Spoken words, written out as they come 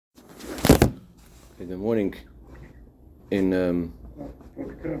Good morning. In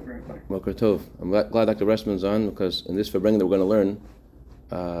Boker Tov. I'm glad Dr. Ressman's on, because in this Farbrengen that we're going to learn,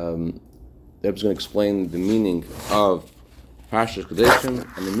 the Rebbe is going to explain the meaning of Parshas Kodeshim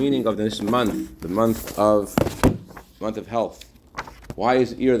and the meaning of this month, the month of health. Why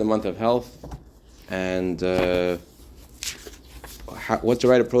is Iyar the month of health? And what's the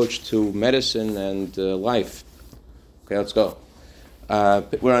right approach to medicine and life? Okay, let's go.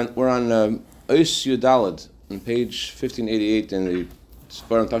 We're on Ois Yudalad on page 1588 in the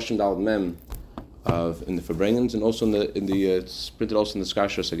Sfarim Tashim Dalad Mem in the Farbrengens, and also in the it's printed also in the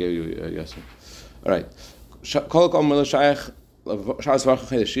Skashos I gave you yesterday. All right. Kol kol mele shaykh shas vakh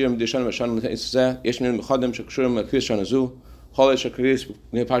khayshim dishan vashan letzeh yeshnin mechadem shakshum akvis shanazu khol shakris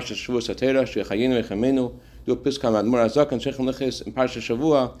ne parsha shavua satera shechayin vechamenu do piskam ad morazak and shechem lechis in parsha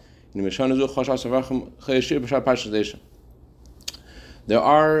shavua in meshanazu khashas vakh khayshim b'shar parsha desha. There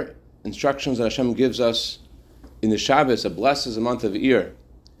are instructions that Hashem gives us in the Shabbos that blesses the month of Iyar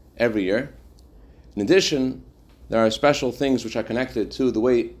every year. In addition, there are special things which are connected to the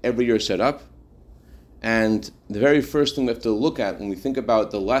way every year is set up. And the very first thing we have to look at when we think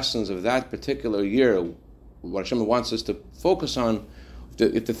about the lessons of that particular year, what Hashem wants us to focus on,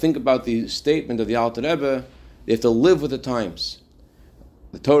 you have to think about the statement of the Alter Rebbe. You have to live with the times.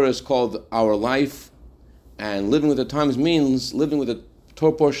 The Torah is called our life, and living with the times means living with the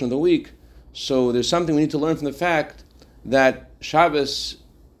Torah portion of the week. So there's something we need to learn from the fact that Shabbos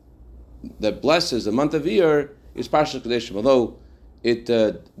that blesses the month of Iyar is Parshas Kodeshim. Although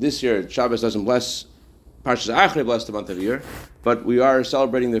this year Shabbos doesn't bless, Parshas Achrei bless the month of Iyar, but we are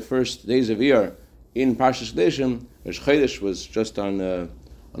celebrating the first days of Iyar in Parshas Kodeshim. Rosh Chodesh was just on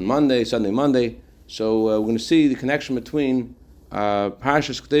Monday, Sunday, Monday. So we're going to see the connection between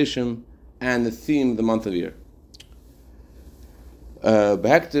Parshas Kodeshim and the theme of the month of Iyar.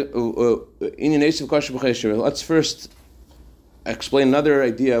 Let's first explain another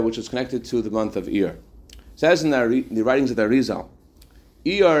idea which is connected to the month of Iyar. It says in the writings of the Arizal,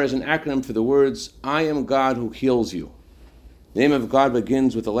 Iyar is an acronym for the words, I am God who heals you. The name of God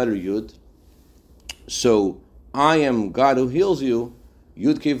begins with the letter Yud. So, I am God who heals you,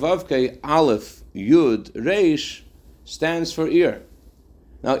 Yud Kei Vav Kei, Aleph, Yud, Reish, stands for Iyar.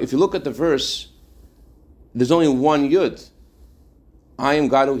 Now, if you look at the verse, there's only one Yud. I am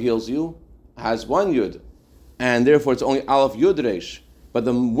God who heals you has one Yud, and therefore it's only Aleph Yud Reish. But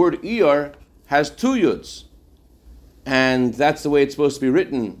the word Iyar has two Yuds, and that's the way it's supposed to be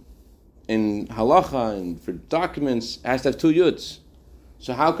written in halacha and for documents. It has to have two Yuds.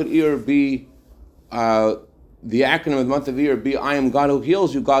 So how could Iyar be the acronym of the month of Iyar be I am God who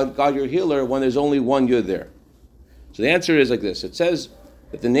heals you, God your healer, when there's only one Yud there? So the answer is like this. It says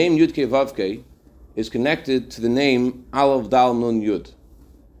that the name Yud Kei Vav Kei is connected to the name Aleph Dal Nun Yud.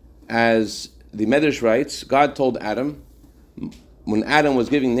 As the Medrash writes, God told Adam, when Adam was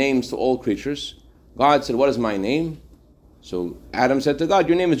giving names to all creatures, God said, what is my name? So Adam said to God,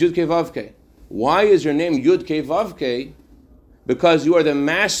 your name is Yud Kei Vav Kei. Why is your name Yud Kei Vav Kei? Because you are the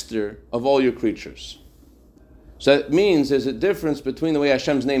master of all your creatures. So that means there's a difference between the way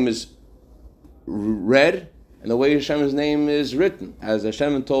Hashem's name is read and the way Hashem's name is written. As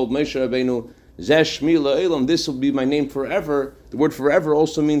Hashem told Moshe Rabbeinu, this will be my name forever. The word forever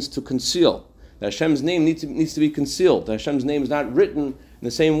also means to conceal. That Hashem's name needs to be concealed. That Hashem's name is not written in the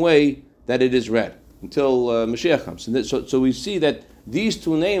same way that it is read until Mashiach comes. So we see that these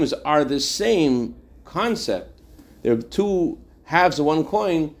two names are the same concept. They're two halves of one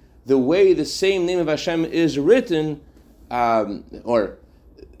coin. The way the same name of Hashem is written, or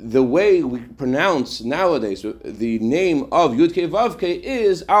the way we pronounce nowadays the name of Yud Kei Vav Kei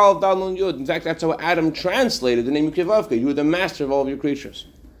is Aleph Dal Nun Yud. In fact, that's how Adam translated the name Yud Kei Vav Kei. You are the master of all of your creatures.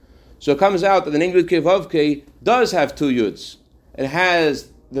 So it comes out that the name Yud Kei Vav Kei does have two Yuds. It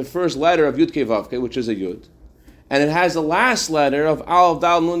has the first letter of Yud Kei Vav Kei, which is a Yud, and it has the last letter of Aleph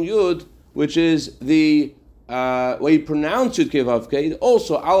Dal Nun Yud, which is the way you pronounce Yud Kei Vav Kei.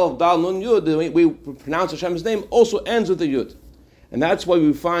 Also, Aleph Dal Nun Yud, the way we pronounce Hashem's name, also ends with a Yud. And that's why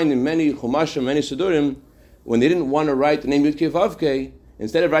we find in many Chumashim, many Sidurim, when they didn't want to write the name Yud Kei Vav Kei,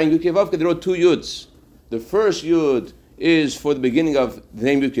 instead of writing Yud Kei Vav Kei, they wrote two Yuds. The first Yud is for the beginning of the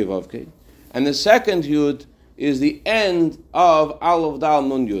name Yud Kei Vav Kei, and the second Yud is the end of Aleph Dal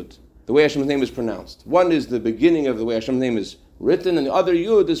Nun Yud, the way Hashem's name is pronounced. One is the beginning of the way Hashem's name is written, and the other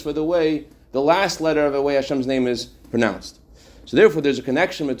Yud is for the last letter of the way Hashem's name is pronounced. So therefore there's a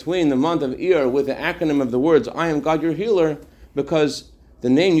connection between the month of Iyar with the acronym of the words, I am God your healer, because the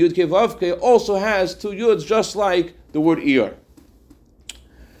name Yud Kei Vav Kei also has two Yuds, just like the word Iyar.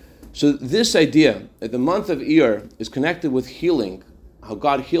 So this idea that the month of Iyar is connected with healing, how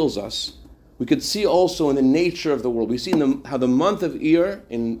God heals us, we could see also in the nature of the world. We see how the month of Iyar,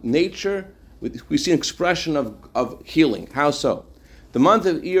 in nature, we see an expression of healing. How so? The month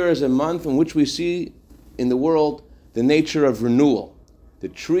of Iyar is a month in which we see in the world the nature of renewal. The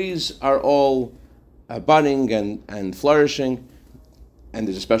trees are all budding and flourishing, and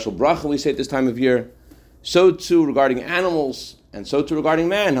there's a special bracha we say at this time of year. So too regarding animals, and so too regarding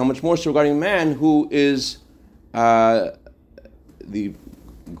man. How much more so regarding man, who is the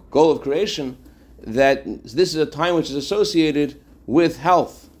goal of creation, that this is a time which is associated with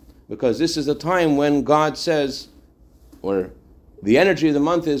health, because this is a time when God says, or the energy of the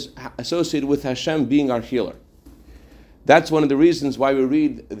month is associated with Hashem being our healer. That's one of the reasons why we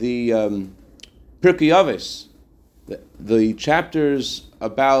read the Pirkei Avos, the chapters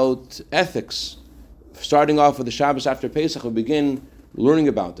about ethics. Starting off with the Shabbos after Pesach, we begin learning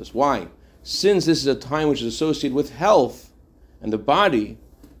about this. Why? Since this is a time which is associated with health and the body,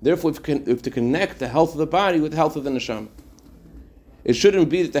 therefore we have to connect the health of the body with the health of the neshama. It shouldn't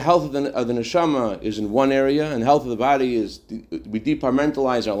be that the health of the neshama is in one area and the health of the body is, we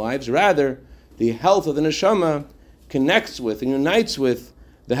departmentalize our lives. Rather, the health of the neshama connects with and unites with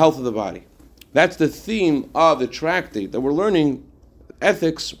the health of the body. That's the theme of the tractate that we're learning,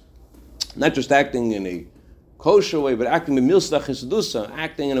 ethics, not just acting in a kosher way, but acting in milsda chesedusa,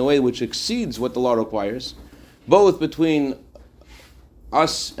 acting in a way which exceeds what the law requires, both between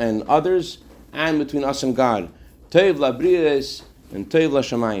us and others, and between us and God. Teiv labrias and teiv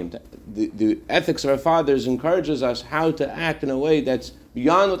lashamayim. The ethics of our fathers encourages us how to act in a way that's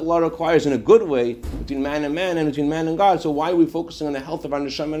beyond what the law requires, in a good way, between man and between man and God. So why are we focusing on the health of our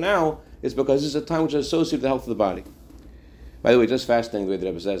neshama now? It's because this is a time which is associated with the health of the body. By the way, just fascinating the way the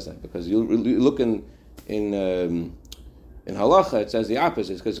Rebbe says that, because you look in halacha, it says the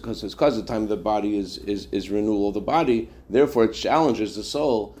opposite. It's because the time of the body is renewal of the body, therefore it challenges the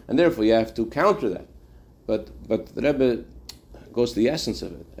soul, and therefore you have to counter that. But the Rebbe goes to the essence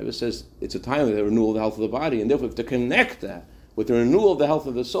of it. The Rebbe says it's a time of the renewal of the health of the body, and therefore to connect that with the renewal of the health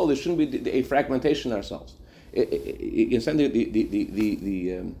of the soul, there shouldn't be a fragmentation of ourselves. It's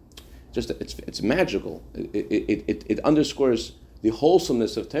magical. It underscores the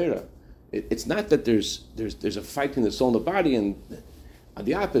wholesomeness of Torah. It's not that there's a fight between the soul and the body, and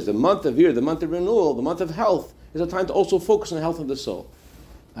the opposite. The month of Iyar, the month of renewal, the month of health, is a time to also focus on the health of the soul.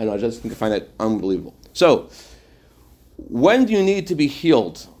 I know, I just think I find that unbelievable. So, when do you need to be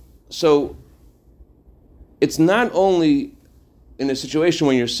healed? So, it's not only in a situation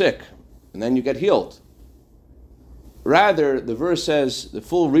when you're sick, and then you get healed. Rather, the verse says, the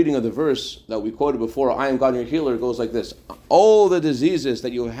full reading of the verse that we quoted before, I am God your healer, goes like this. All the diseases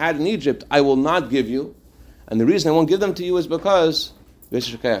that you had in Egypt, I will not give you. And the reason I won't give them to you is because,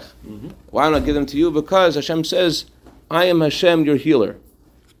 why don't I give them to you? Because Hashem says, I am Hashem, your healer.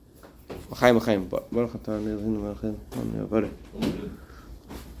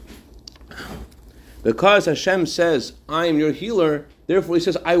 Because Hashem says, I am your healer, therefore he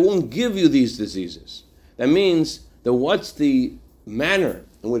says, I won't give you these diseases. That means that what's the manner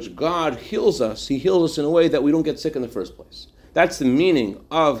in which God heals us? He heals us in a way that we don't get sick in the first place. That's the meaning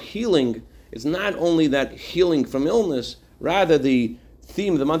of healing. It's not only that healing from illness, rather the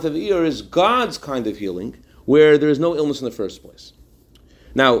theme of the month of Iyar is God's kind of healing, where there is no illness in the first place.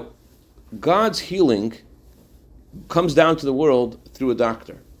 Now, God's healing comes down to the world through a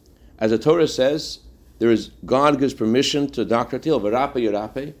doctor. As the Torah says, God gives permission to a doctor to heal. V'rape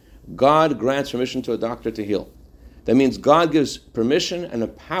yirape. God grants permission to a doctor to heal. That means God gives permission and a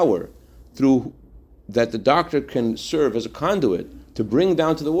power through that the doctor can serve as a conduit to bring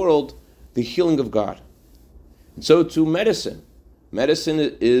down to the world the healing of God. And so to medicine. Medicine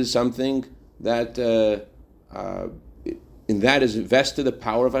is something that in that is vested the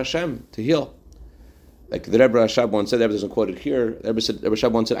power of Hashem to heal. Like the Rebbe Rashab once said, the Rebbe doesn't quote it here, the Rebbe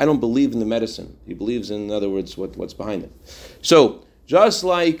Rashab once said, I don't believe in the medicine. He believes in other words, what's behind it. So, just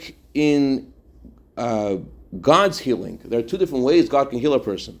like in God's healing, there are two different ways God can heal a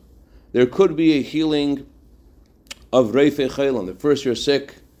person. There could be a healing of Reifei Cheilon. The first you're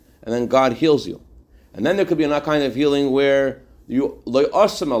sick, and then God heals you. And then there could be another kind of healing where you Lo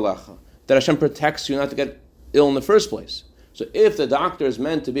Asam Alecha, that Hashem protects you not to get ill in the first place. So if the doctor is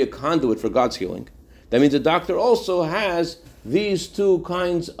meant to be a conduit for God's healing, that means the doctor also has these two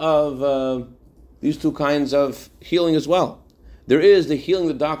kinds of healing as well. There is the healing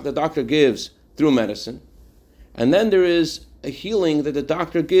the doctor gives through medicine, and then there is a healing that the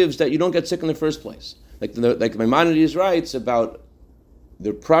doctor gives that you don't get sick in the first place. Like Maimonides writes about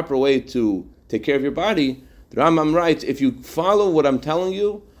the proper way to take care of your body. The Rambam writes, if you follow what I'm telling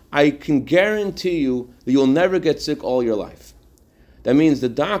you, I can guarantee you that you'll never get sick all your life. That means the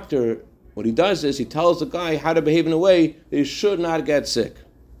doctor what he does is he tells the guy how to behave in a way that he should not get sick.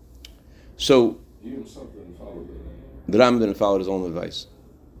 So He himself didn't follow the Ram didn't follow his own advice.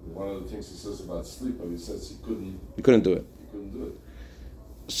 One of the things he says about sleep, but he says he couldn't Do it. He couldn't do it.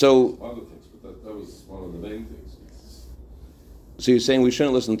 So Other things, but that was one of the main things. you're saying we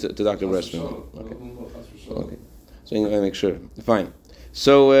shouldn't listen to Dr. Bressman? Okay. Okay. So I'm going to make sure. Fine.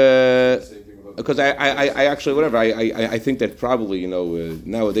 So, because I actually, whatever, I think that probably,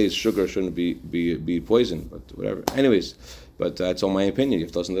 nowadays sugar shouldn't be poison, but whatever. Anyways, but that's all my opinion. You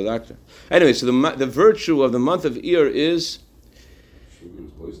have to listen to the doctor. Anyway, so the virtue of the month of Iyar is... Sugar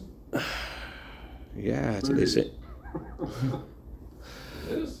is poison? Yeah, that's what they say.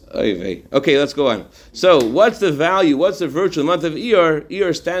 Yes. Okay, let's go on. So, what's the value? What's the virtue of the month of Iyar?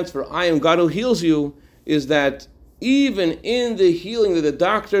 Iyar stands for I am God who heals you, is that even in the healing that the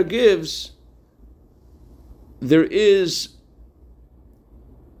doctor gives, there is,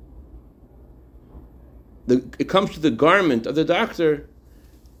 it comes to the garment of the doctor,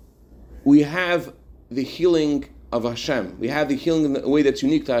 we have the healing of Hashem. We have the healing in a way that's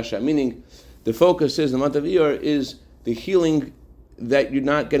unique to Hashem, meaning the focus is, in the month of Iyar, is the healing that you're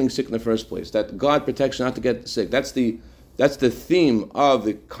not getting sick in the first place, that God protects you not to get sick. That's the theme of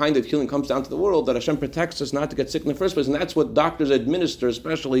the kind of healing comes down to the world, that Hashem protects us not to get sick in the first place. And that's what doctors administer,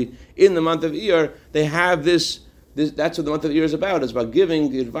 especially in the month of Iyar. They have this that's what the month of Iyar is about. It's about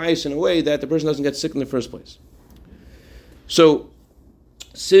giving the advice in a way that the person doesn't get sick in the first place. So,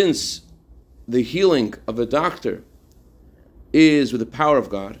 since the healing of a doctor is with the power of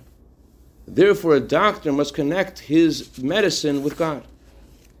God, therefore a doctor must connect his medicine with God.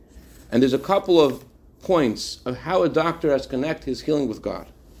 And there's a couple of points of how a doctor has to connect his healing with God.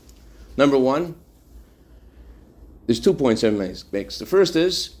 Number one, there's 2 points that makes. The first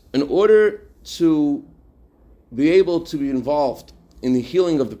is, in order to be able to be involved in the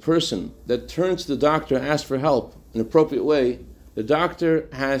healing of the person that turns to the doctor and asks for help in an appropriate way, the doctor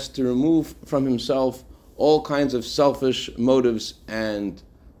has to remove from himself all kinds of selfish motives and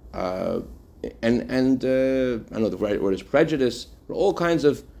I don't know the right word is prejudice, or all kinds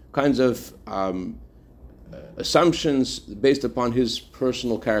of assumptions based upon his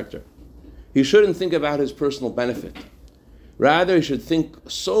personal character. He shouldn't think about his personal benefit. Rather, he should think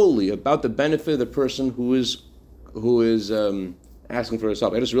solely about the benefit of the person who is asking for his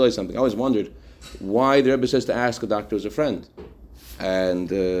help. I just realized something. I always wondered why the Rebbe says to ask a doctor as a friend,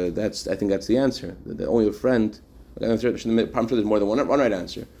 and I think that's the answer. That only a friend. I'm sure there's more than one right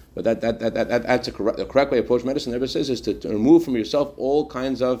answer, but that's the correct way to approach medicine. The Rebbe says is to remove from yourself all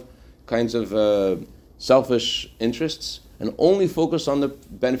kinds of selfish interests and only focus on the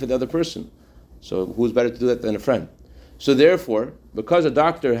benefit of the other person. So who's better to do that than a friend? So therefore, because a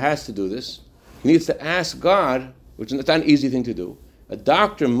doctor has to do this, he needs to ask God, which is not an easy thing to do. A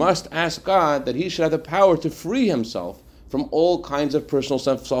doctor must ask God that he should have the power to free himself from all kinds of personal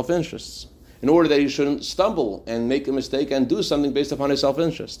self-interests, in order that he shouldn't stumble and make a mistake and do something based upon his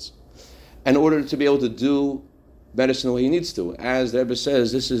self-interests, in order to be able to do medicine the way he needs to. As the Rebbe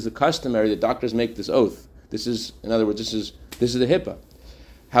says, this is the customary, the doctors make this oath. This is, in other words, this is the HIPAA.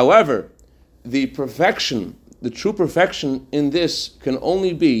 However, the true perfection in this can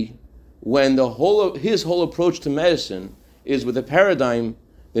only be when his whole approach to medicine is with the paradigm,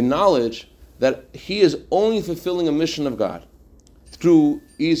 the knowledge that he is only fulfilling a mission of God.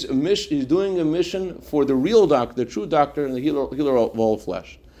 He's doing a mission for the real doctor, the true doctor, and the healer of all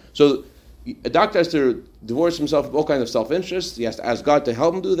flesh. So a doctor has to divorce himself from all kinds of self-interest. He has to ask God to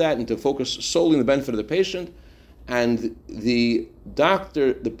help him do that and to focus solely on the benefit of the patient. And the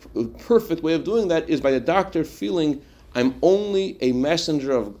perfect way of doing that is by the doctor feeling, I'm only a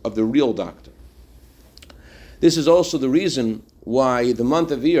messenger of the real doctor. This is also the reason why the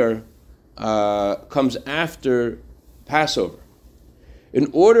month of Iyar comes after Passover. In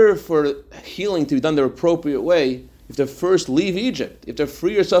order for healing to be done the appropriate way, you have to first leave Egypt. You have to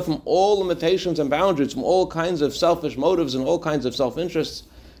free yourself from all limitations and boundaries, from all kinds of selfish motives and all kinds of self-interests.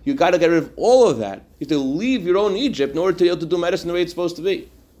 You've got to get rid of all of that. You have to leave your own Egypt in order to be able to do medicine the way it's supposed to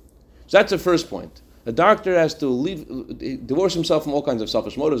be. So that's the first point. The doctor has to divorce himself from all kinds of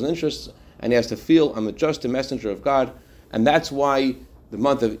selfish motives and interests, and he has to feel, I'm just a messenger of God. And that's why the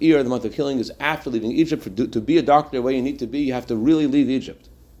month of Iyar, the month of healing, is after leaving Egypt. To be a doctor the way you need to be, you have to really leave Egypt.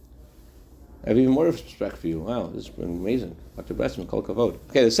 I have even more respect for you. Wow, this has been amazing. Dr. Bressman, kol kavod.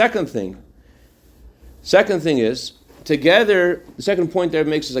 Okay, the second thing is, the second point there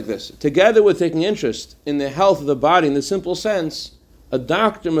makes is like this. Together with taking interest in the health of the body in the simple sense, a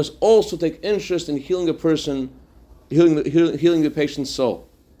doctor must also take interest in healing a person, healing the patient's soul.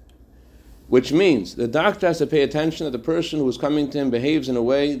 which means the doctor has to pay attention that the person who is coming to him behaves in a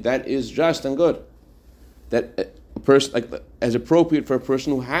way that is just and good, that a person as appropriate for a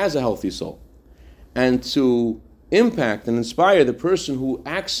person who has a healthy soul, and to impact and inspire the person who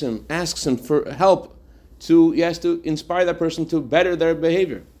asks him for help. He has to inspire that person to better their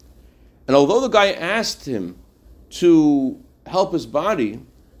behavior. And although the guy asked him to help his body,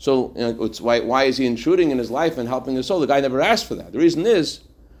 so it's why is he intruding in his life and helping his soul? The guy never asked for that. The reason is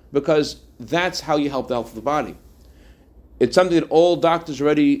because that's how you help the health of the body. It's something that all doctors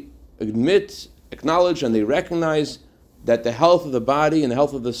already admit, acknowledge, and they recognize that the health of the body and the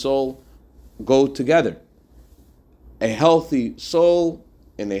health of the soul go together. A healthy soul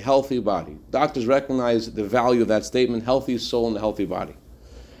and a healthy body. Doctors recognize the value of that statement, healthy soul and a healthy body.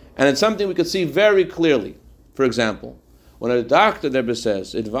 And it's something we could see very clearly. For example, when a doctor, the Rebbe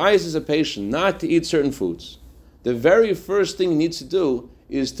says, advises a patient not to eat certain foods, the very first thing he needs to do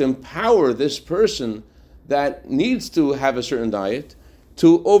is to empower this person that needs to have a certain diet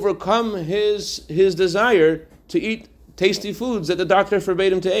to overcome his desire to eat tasty foods that the doctor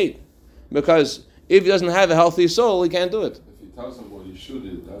forbade him to eat. Because if he doesn't have a healthy soul, he can't do it. If he tells him what he should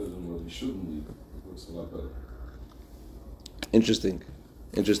eat rather than what he shouldn't eat, it works a lot better. Interesting.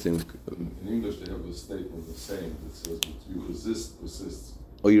 In English, they have a statement, a saying that says, "You resist, persists."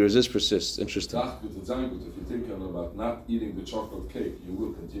 Oh, you resist, persists. Interesting. If you think about not eating the chocolate cake, you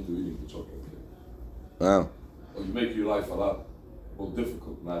will continue eating the chocolate cake. Wow. Or you make your life a lot more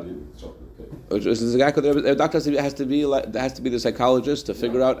difficult not eating the chocolate cake. This is exactly the doctor has to be the psychologist to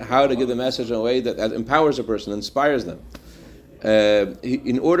figure out how to give the message in a way that empowers a person, inspires them.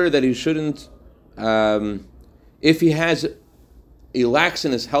 In order that he shouldn't, if he lacks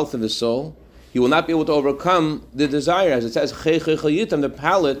in his health of his soul, he will not be able to overcome the desire. As it says, the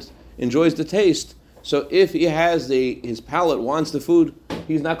palate enjoys the taste. So if he has his palate wants the food,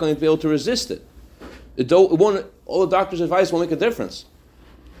 he's not going to be able to resist it. All the doctor's advice won't make a difference.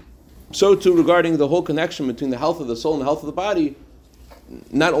 So too regarding the whole connection between the health of the soul and the health of the body,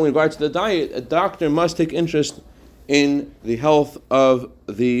 not only in regards to the diet, a doctor must take interest in the health of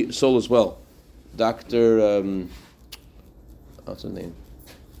the soul as well. What's his name?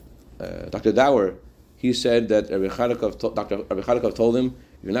 Dr. Dower, he said that Dr. Rabbi Chadakov told him,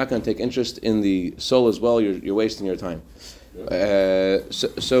 if you're not going to take interest in the soul as well, you're wasting your time.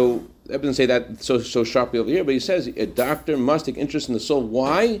 So I doesn't say that so sharply over here, but he says a doctor must take interest in the soul.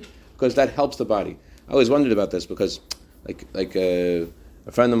 Why? Because that helps the body. I always wondered about this because, a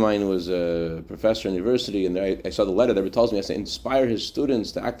friend of mine was a professor in university, and I saw the letter that he tells me, I say, inspire his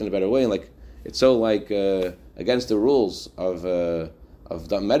students to act in a better way, and it's so against the rules of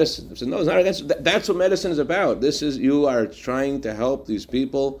medicine. I said, no, it's not against. That's what medicine is about. You are trying to help these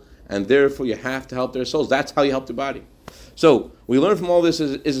people, and therefore you have to help their souls. That's how you help the body. So we learn from all this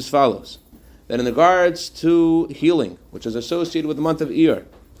is as follows: that in regards to healing, which is associated with the month of Iyar,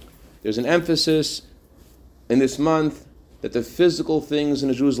 there's an emphasis in this month that the physical things in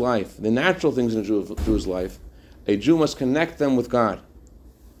a Jew's life, the natural things in a Jew's life, a Jew must connect them with God.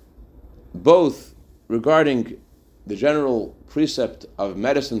 Both regarding the general precept of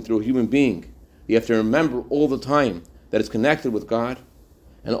medicine through a human being, you have to remember all the time that it's connected with God,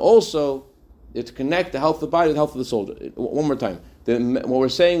 and also to connect the health of the body with the health of the soul. One more time. What we're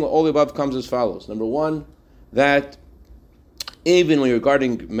saying, all the above comes as follows. Number one, that even when you're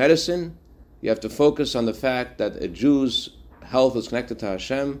regarding medicine, you have to focus on the fact that a Jew's health is connected to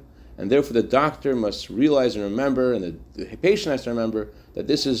Hashem, and therefore the doctor must realize and remember, and the patient has to remember, that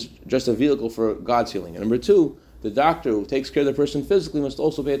this is just a vehicle for God's healing. And number two, the doctor who takes care of the person physically must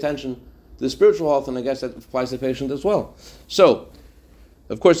also pay attention to the spiritual health, and I guess that applies to the patient as well. So,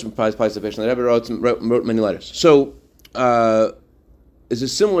 of course, it applies to the patient. The Rebbe wrote many letters. So, this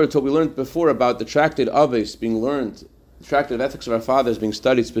is similar to what we learned before about the Tractate Avos being learned, the Tractate of Ethics of Our Fathers being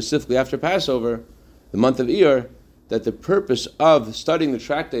studied specifically after Passover, the month of Iyar, that the purpose of studying the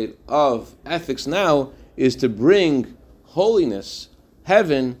Tractate of Ethics now is to bring holiness,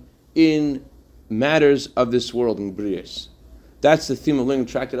 heaven, in matters of this world, in Brias. That's the theme of learning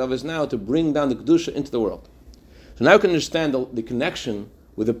the Tractate Avos now, to bring down the Kedusha into the world. So now we can understand the connection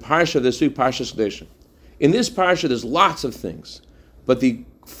with the Parsha of this week, Parshas Kedusha. In this Parsha, there's lots of things, but the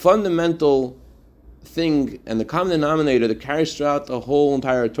fundamental thing and the common denominator that carries throughout the whole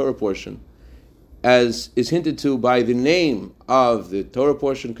entire Torah portion, as is hinted to by the name of the Torah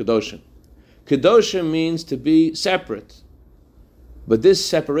portion, Kedoshim. Kedoshim means to be separate, but this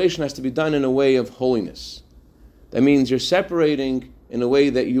separation has to be done in a way of holiness. That means you're separating in a way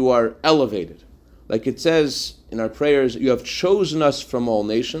that you are elevated. Like it says in our prayers, you have chosen us from all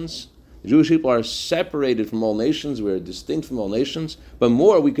nations. The Jewish people are separated from all nations. We are distinct from all nations. But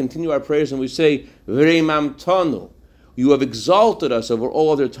more, we continue our prayers and we say, V'reimam tonu. You have exalted us over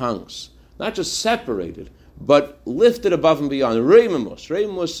all other tongues. Not just separated, but lifted above and beyond. Reimamus.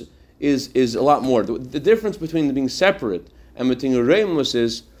 Reimamus is a lot more. The difference between being separate and between Reimamus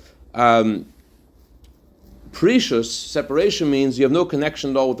is precious. Separation means you have no connection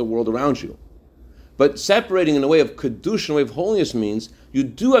at all with the world around you. But separating in a way of kedusha, in a way of holiness, means you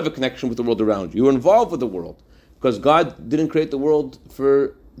do have a connection with the world around you. You're involved with the world. Because God didn't create the world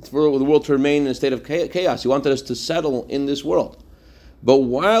for the world to remain in a state of chaos. He wanted us to settle in this world. But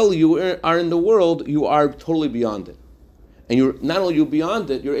while you are in the world, you are totally beyond it. And you're not only you beyond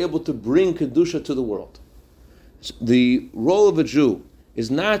it, you're able to bring kedusha to the world. So the role of a Jew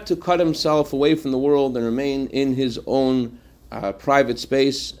is not to cut himself away from the world and remain in his own private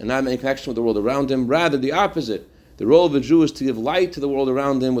space and not make connection with the world around him. Rather, the opposite. The role of a Jew is to give light to the world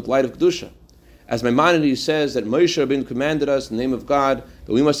around him with light of kedusha. As Maimonides says that Moshe Rabbeinu commanded us in the name of God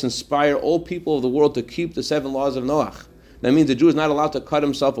that we must inspire all people of the world to keep the 7 laws of Noach. That means the Jew is not allowed to cut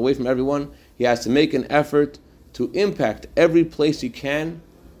himself away from everyone. He has to make an effort to impact every place he can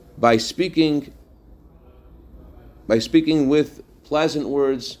by speaking with pleasant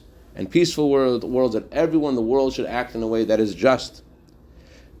words and peaceful words that everyone in the world should act in a way that is just.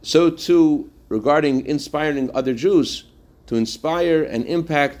 So too, regarding inspiring other Jews, to inspire and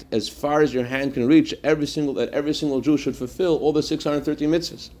impact as far as your hand can reach, every single Jew should fulfill all the 613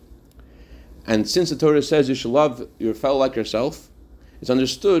 mitzvahs. And since the Torah says you should love your fellow like yourself, it's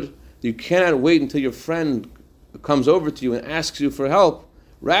understood that you cannot wait until your friend comes over to you and asks you for help.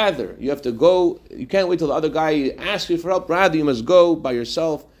 Rather, you have to go, you can't wait till the other guy asks you for help. Rather, you must go by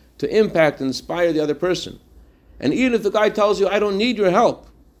yourself to impact and inspire the other person. And even if the guy tells you, I don't need your help,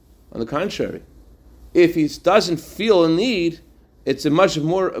 on the contrary, if he doesn't feel a need, he's in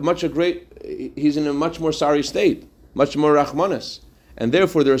a much more sorry state, much more rachmanis. And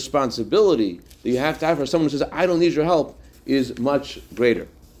therefore the responsibility that you have to have for someone who says, I don't need your help, is much greater.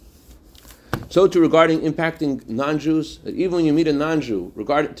 So too regarding impacting non-Jews, that even when you meet a non-Jew,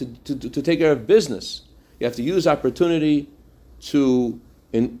 to take care of business, you have to use opportunity to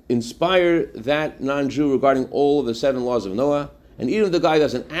inspire that non-Jew regarding all of the 7 laws of Noah. And even if the guy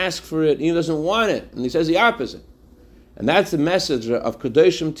doesn't ask for it, even doesn't want it, and he says the opposite. And that's the message of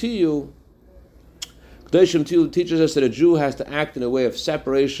Kedoshim Tiyu. Kedoshim Tiyu teaches us that a Jew has to act in a way of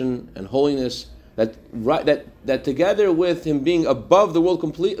separation and holiness, that together with him being above the world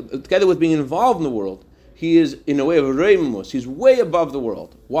together with being involved in the world, he is in a way of reimus. He's way above the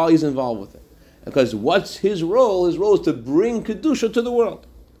world while he's involved with it. Because what's his role? His role is to bring Kedusha to the world.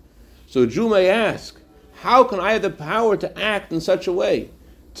 So a Jew may ask, how can I have the power to act in such a way,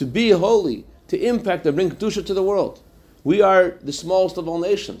 to be holy, to impact and bring Kedusha to the world? We are the smallest of all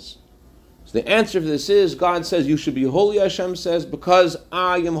nations. So the answer for this is, God says, you should be holy, Hashem says, because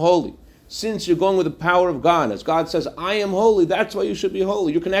I am holy. Since you're going with the power of God, as God says, I am holy, that's why you should be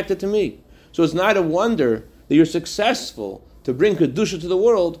holy. You're connected to me. So it's not a wonder that you're successful to bring Kedusha to the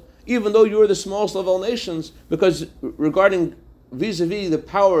world, even though you're the smallest of all nations, because regarding vis-a-vis the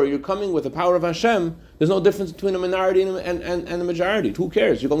power, you're coming with the power of Hashem, there's no difference between a minority and a majority. Who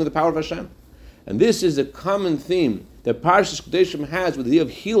cares? You're going with the power of Hashem. And this is a common theme that Parshas Kedoshim has with the idea of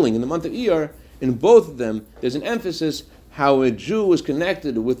healing in the month of Iyar. In both of them, there's an emphasis how a Jew is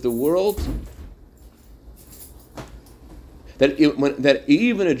connected with the world, that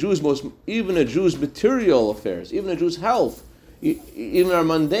even a Jew's material affairs, even a Jew's health, even our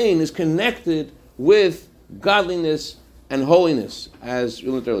mundane is connected with godliness and holiness, as we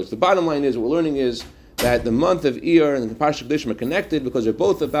learned earlier. So the bottom line is, what we're learning is that the month of Iyar and the Parshas Kedoshim are connected because they're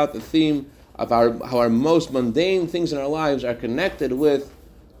both about the theme of how our most mundane things in our lives are connected with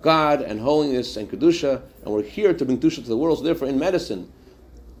God and holiness and Kedusha, and we're here to bring Kedusha to the world. So therefore, in medicine,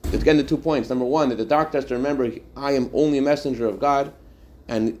 it's getting to 2 points. Number one, that the doctor has to remember, I am only a messenger of God,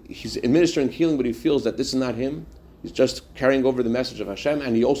 and he's administering healing, but he feels that this is not him. He's just carrying over the message of Hashem,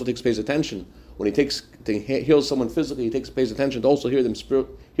 and he also pays attention. When he takes to heal someone physically, he pays attention to also heal them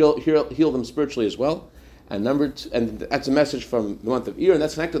spiritually as well. And number two, and that's a message from the month of Iyar, and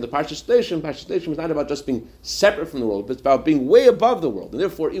that's connected to the Parshas Kedoshim. Parshas Kedoshim is not about just being separate from the world, but it's about being way above the world. And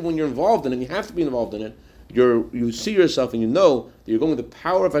therefore, even when you're involved in it, and you have to be involved in it, you see yourself and you know that you're going with the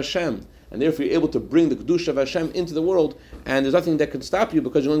power of Hashem, and therefore you're able to bring the Kedusha of Hashem into the world, and there's nothing that can stop you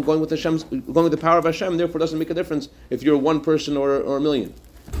because you're going with the power of Hashem. Therefore, it doesn't make a difference if you're one person or a million.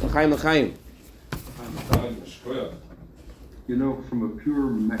 L'chaim, l'chaim. You know, from a pure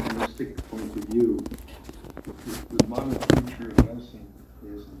mechanistic point of view, the modern future of medicine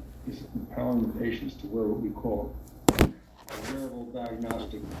is empowering the patients to wear what we call wearable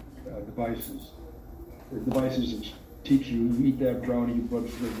diagnostic devices. The devices that teach you eat that brownie, your blood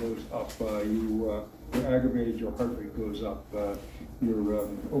sugar goes up, you're aggravated, your heart rate goes up, you're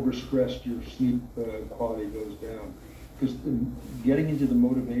overstressed, your sleep quality goes down. Because getting into the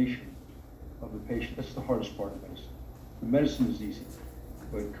motivation of the patient, that's the hardest part of medicine. The medicine is easy,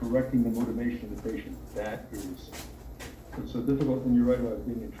 but correcting the motivation of the patient, that is, it's so difficult. And you're right about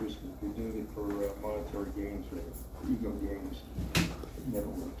being intrusive. If you're doing it for monetary gains or ego gains, it never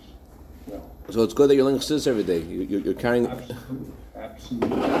works well. So it's good that you're learning chassidus every day. You're carrying. Absolutely, absolutely.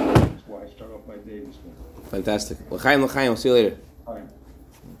 That's why I start off my day this way. Fantastic. L'chaim, l'chaim. I'll see you later. All right.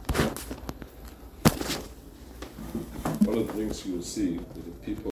 One of the things you will see is that people